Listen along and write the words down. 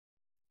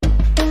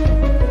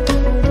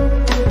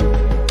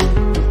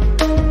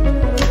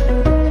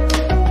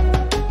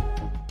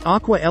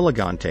Aqua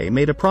Elegante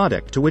made a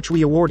product to which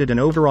we awarded an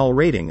overall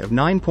rating of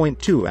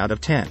 9.2 out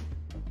of 10.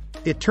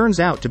 It turns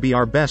out to be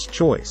our best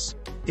choice.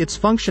 Its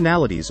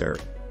functionalities are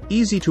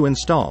easy to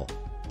install,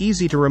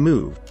 easy to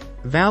remove,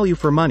 value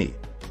for money,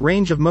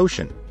 range of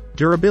motion,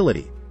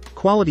 durability,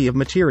 quality of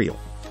material.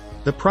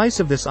 The price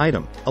of this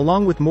item,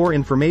 along with more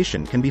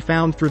information, can be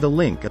found through the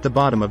link at the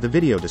bottom of the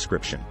video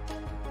description.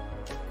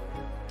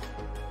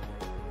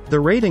 The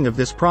rating of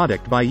this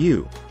product by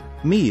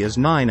Yoo.Mee is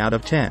 9 out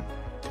of 10.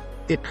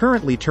 It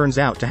currently turns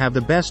out to have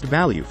the best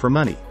value for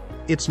money.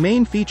 Its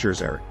main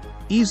features are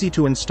easy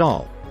to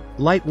install,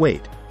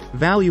 lightweight,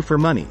 value for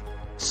money,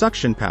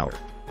 suction power.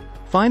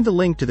 Find the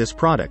link to this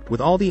product with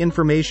all the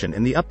information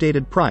and the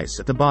updated price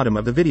at the bottom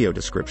of the video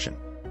description.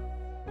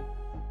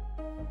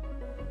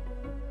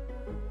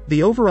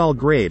 The overall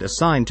grade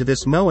assigned to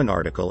this Moen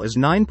article is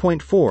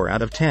 9.4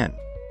 out of 10.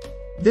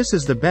 This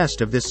is the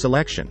best of this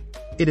selection.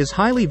 It is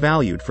highly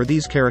valued for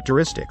these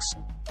characteristics: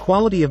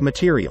 quality of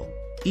material,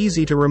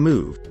 easy to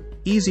remove,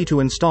 easy to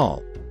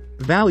install,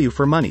 value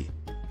for money.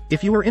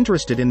 If you are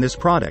interested in this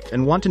product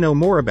and want to know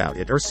more about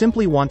it or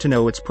simply want to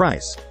know its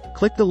price,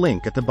 click the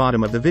link at the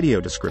bottom of the video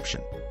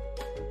description.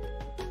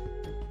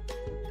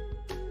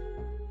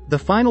 The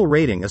final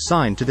rating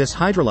assigned to this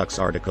Hydroluxe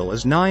article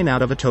is 9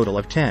 out of a total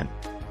of 10.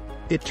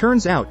 It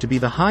turns out to be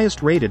the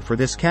highest rated for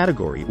this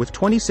category with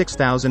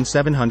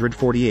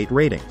 26,748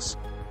 ratings.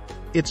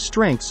 Its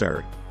strengths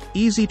are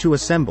easy to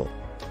assemble,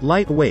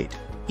 lightweight,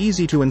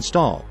 easy to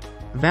install,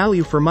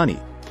 value for money,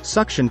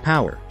 suction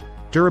power,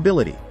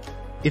 durability.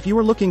 If you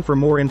are looking for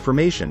more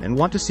information and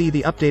want to see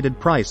the updated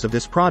price of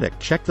this product,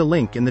 check the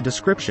link in the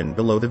description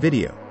below the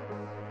video.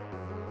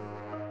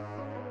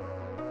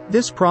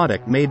 This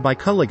product made by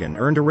Culligan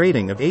earned a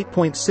rating of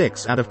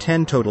 8.6 out of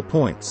 10 total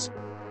points.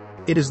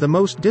 It is the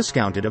most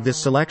discounted of this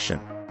selection.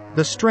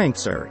 The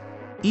strengths are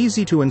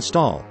easy to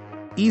install,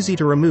 easy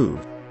to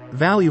remove,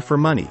 value for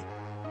money.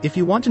 If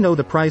you want to know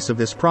the price of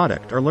this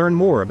product or learn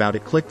more about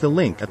it, click the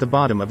link at the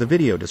bottom of the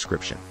video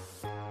description.